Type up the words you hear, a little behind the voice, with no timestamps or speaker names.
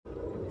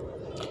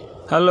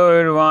Hello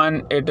everyone,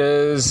 it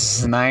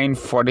is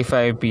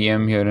 9:45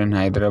 p.m. here in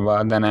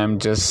Hyderabad and I'm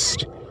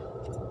just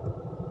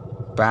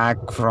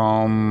back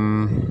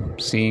from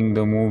seeing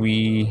the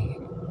movie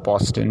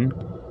Boston,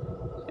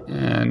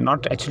 and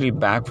not actually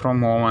back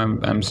from home.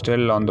 I'm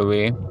still on the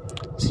way.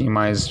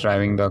 Seema is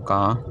driving the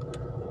car,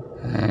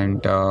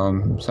 and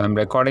so I'm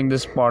recording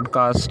this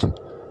podcast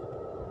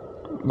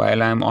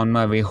while I'm on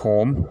my way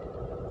home.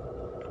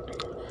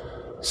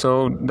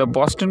 So the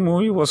Boston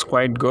movie was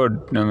quite good.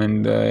 I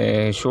mean,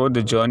 they showed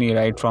the journey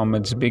right from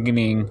its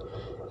beginning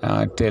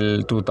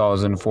till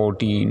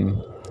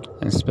 2014,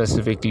 and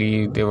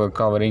specifically they were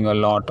covering a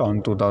lot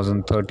on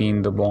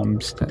 2013, the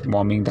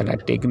bombing that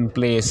had taken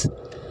place,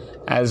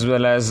 as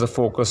well as the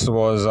focus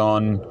was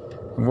on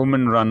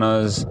women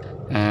runners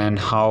and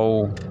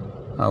how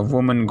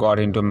women got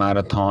into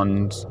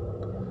marathons.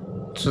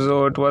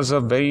 So it was a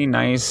very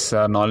nice,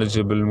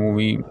 knowledgeable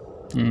movie,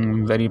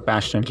 very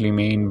passionately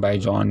made by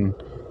John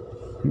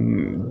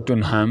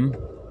Dunham.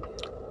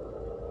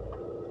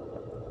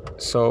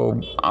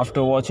 So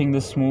after watching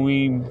this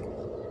movie,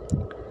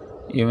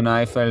 even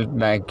I felt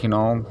like,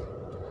 I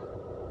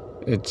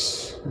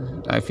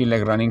feel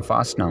like running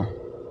fast now.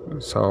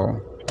 So,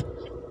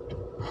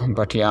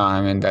 but yeah,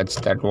 I mean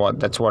that's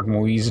what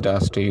movies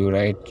does to you,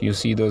 right? You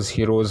see those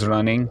heroes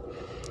running,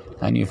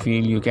 and you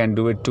feel you can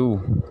do it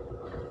too.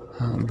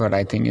 But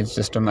I think it's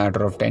just a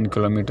matter of 10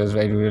 kilometers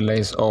where you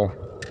realize, oh,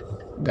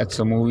 that's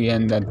a movie,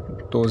 and that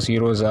those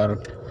heroes are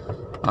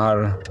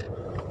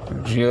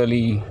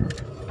really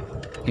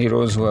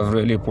heroes who have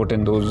really put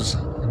in those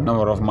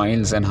number of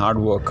miles and hard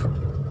work.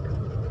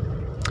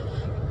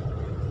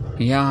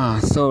 Yeah,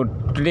 so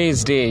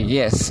today's day,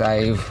 yes,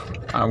 I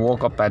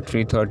woke up at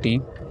 3:30,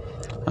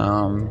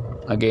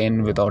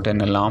 again without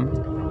an alarm.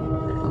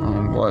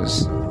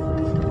 Was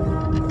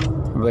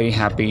very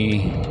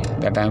happy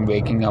that I'm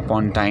waking up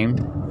on time.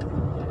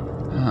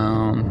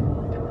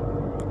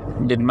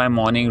 Did my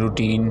morning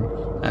routine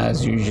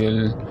as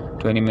usual,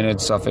 20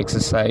 minutes of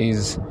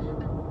exercise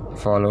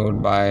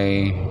followed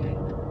by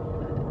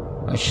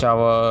a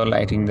shower,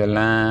 lighting the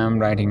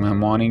lamp, writing my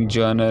morning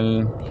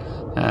journal,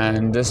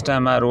 and this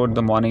time I wrote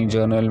the morning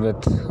journal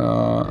with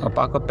a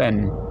Parker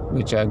pen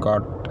which I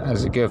got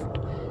as a gift.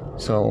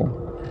 So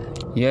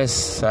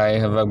yes, I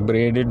have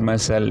upgraded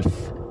myself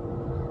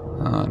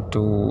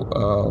to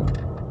a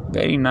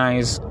very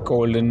nice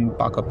golden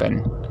Parker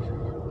pen,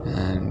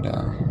 and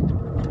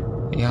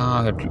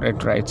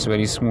it writes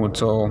very smooth.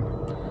 So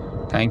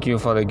thank you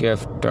for the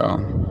gift.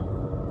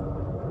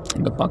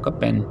 The Parker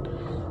pen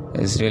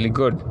is really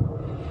good.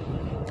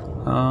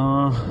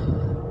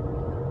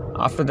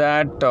 After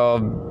that,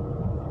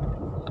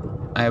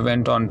 I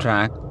went on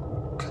track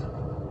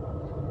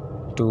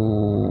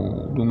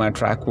to do my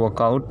track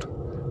workout,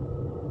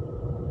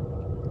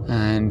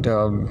 and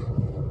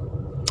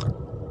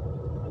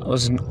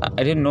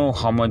I didn't know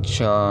how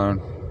much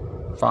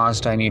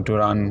fast I need to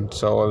run,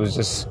 so I was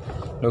just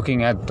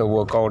looking at the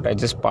workout. I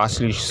just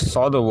partially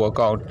saw the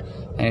workout,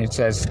 and it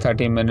says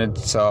 30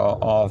 minutes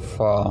of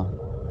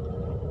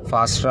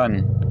fast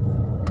run.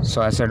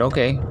 So I said,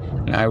 okay,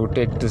 I would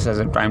take this as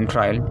a time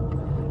trial,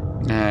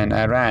 and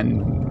I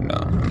ran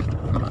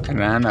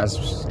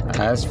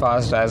as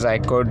fast as I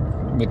could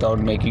without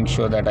making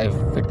sure that I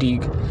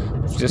fatigue,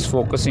 just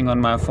focusing on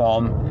my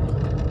form,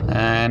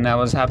 and I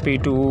was happy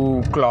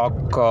to clock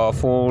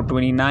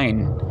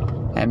 4:29,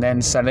 and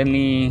then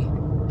suddenly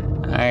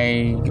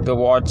the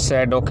watch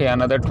said, okay,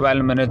 another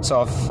 12 minutes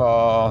of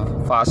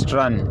fast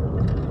run.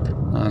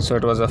 So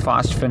it was a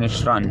fast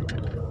finish run,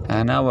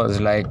 and I was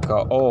like,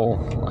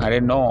 I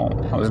didn't know.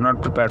 I was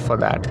not prepared for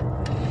that.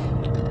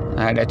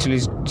 I had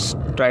actually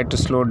tried to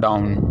slow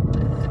down,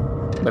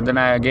 but then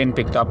I again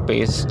picked up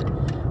pace,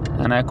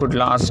 and I could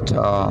last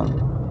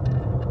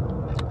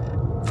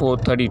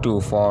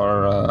 4:32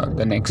 for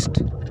the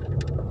next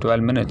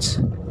 12 minutes.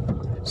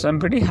 So I'm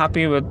pretty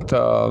happy with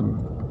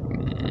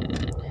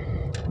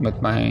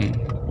my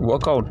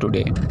workout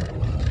today,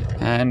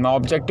 and my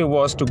objective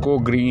was to go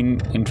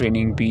green in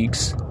Training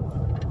Peaks,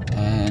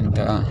 and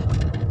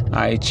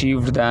I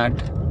achieved that.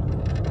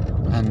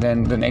 And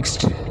then the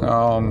next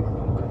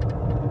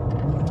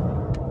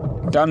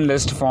done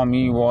list for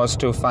me was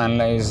to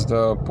finalize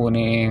the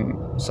Pune,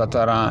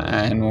 Satara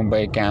and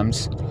Mumbai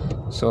camps.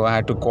 So I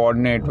had to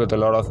coordinate with a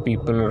lot of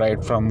people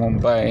right from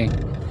Mumbai,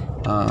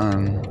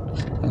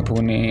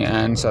 Pune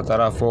and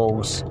Satara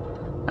folks.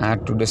 I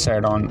had to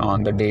decide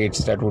on the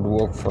dates that would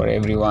work for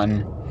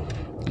everyone,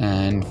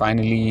 and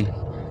finally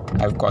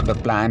I've got the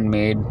plan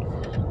made.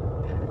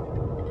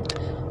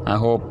 I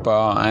hope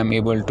I'm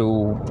able to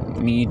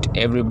meet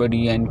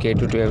everybody and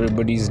cater to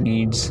everybody's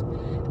needs.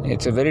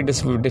 It's a very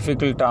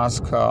difficult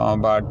task,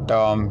 but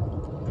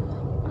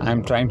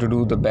I'm trying to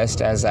do the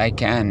best as I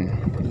can,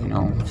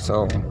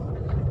 so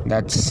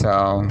that's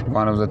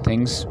one of the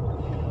things.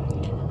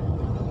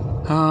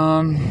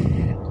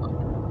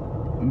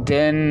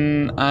 Then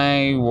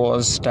I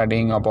was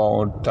studying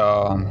about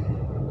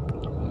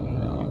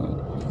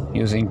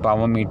using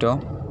power meter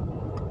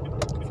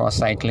for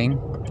cycling,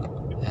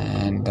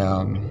 and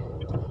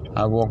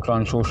I worked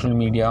on social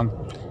media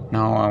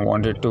Now I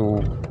wanted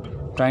to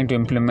trying to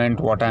implement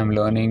what I'm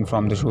learning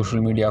from the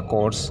social media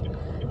course,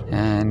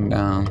 and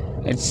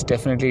it's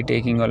definitely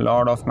taking a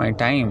lot of my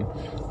time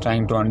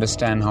trying to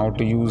understand how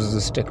to use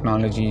these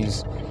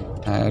technologies.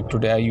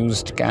 Today I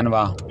used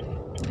Canva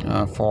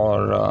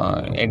for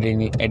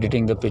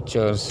editing the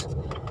pictures,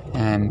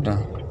 and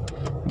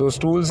those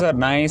tools are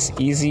nice,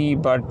 easy,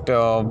 but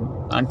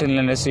until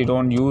unless you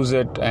don't use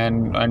it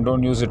and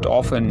don't use it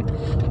often,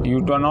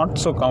 you are not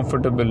so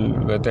comfortable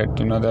with it.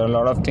 There are a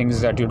lot of things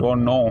that you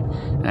don't know,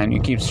 and you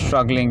keep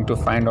struggling to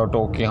find out,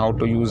 okay, how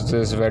to use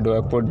this, where do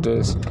I put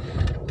this.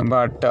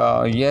 But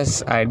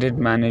yes, I did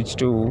manage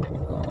to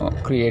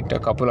create a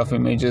couple of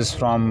images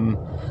from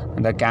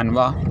the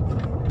Canva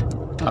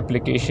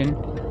application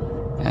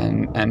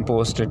and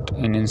post it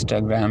in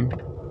Instagram.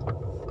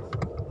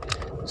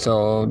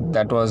 So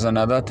that was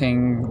another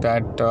thing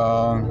that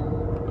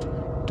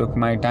took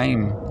my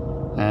time,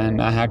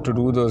 and I had to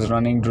do those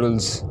running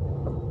drills,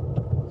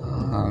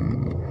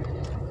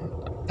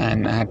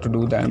 and I had to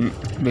do them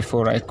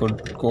before I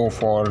could go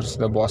for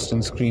the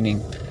Boston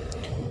screening.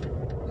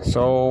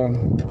 So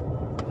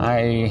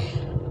I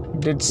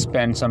did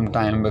spend some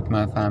time with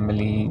my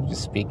family,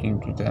 just speaking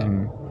to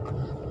them,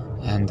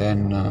 and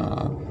then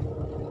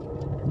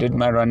did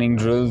my running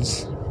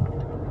drills,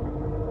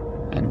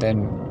 and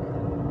then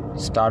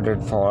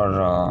started for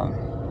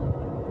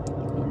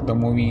the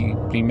movie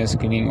premiere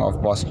screening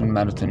of Boston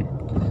Marathon.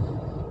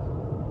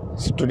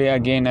 So today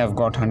again I've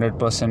got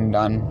 100%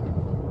 done.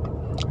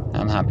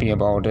 I'm happy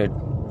about it.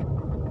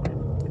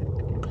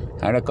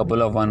 I had a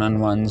couple of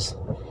one-on-ones,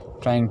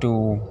 trying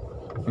to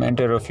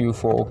mentor a few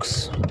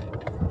folks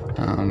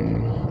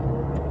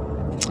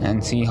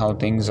and see how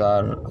things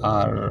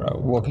are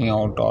working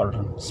out or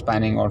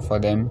spanning out for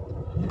them.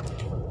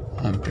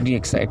 I'm pretty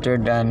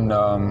excited and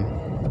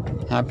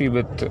happy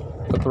with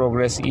the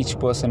progress each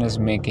person is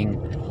making,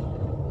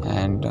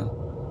 and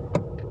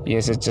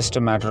yes, it's just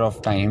a matter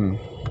of time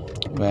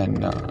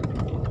when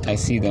I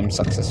see them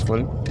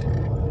successful.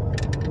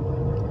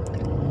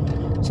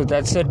 So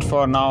that's it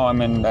for now. I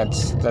mean,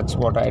 that's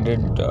what I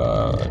did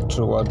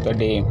throughout the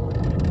day,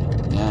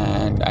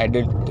 and I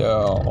did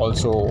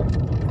also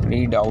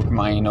read out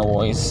my inner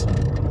voice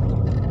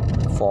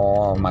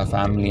for my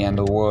family and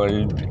the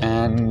world,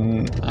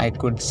 and I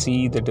could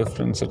see the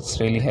difference. It's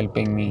really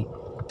helping me.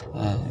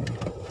 I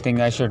think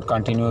I should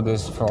continue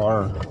this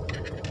for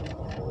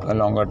a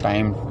longer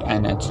time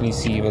and actually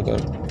see whether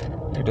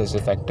it is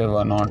effective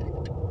or not.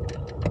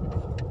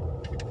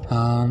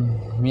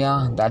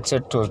 Yeah, that's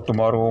it. So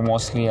tomorrow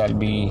mostly I'll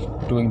be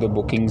doing the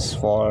bookings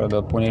for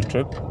the Pune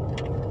trip,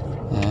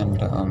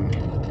 and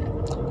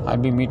I'll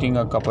be meeting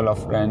a couple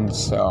of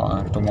friends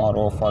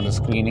tomorrow for the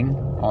screening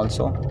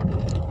also.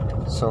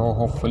 So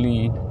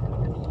hopefully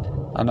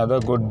another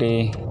good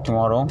day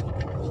tomorrow,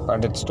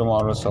 but it's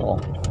tomorrow, so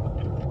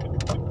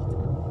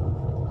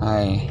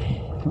I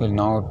will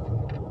now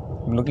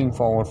looking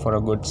forward for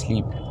a good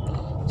sleep.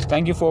 So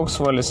thank you folks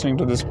for listening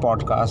to this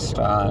podcast,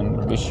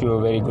 and wish you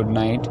a very good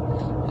night,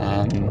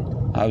 and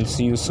I'll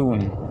see you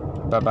soon.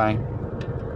 Bye bye.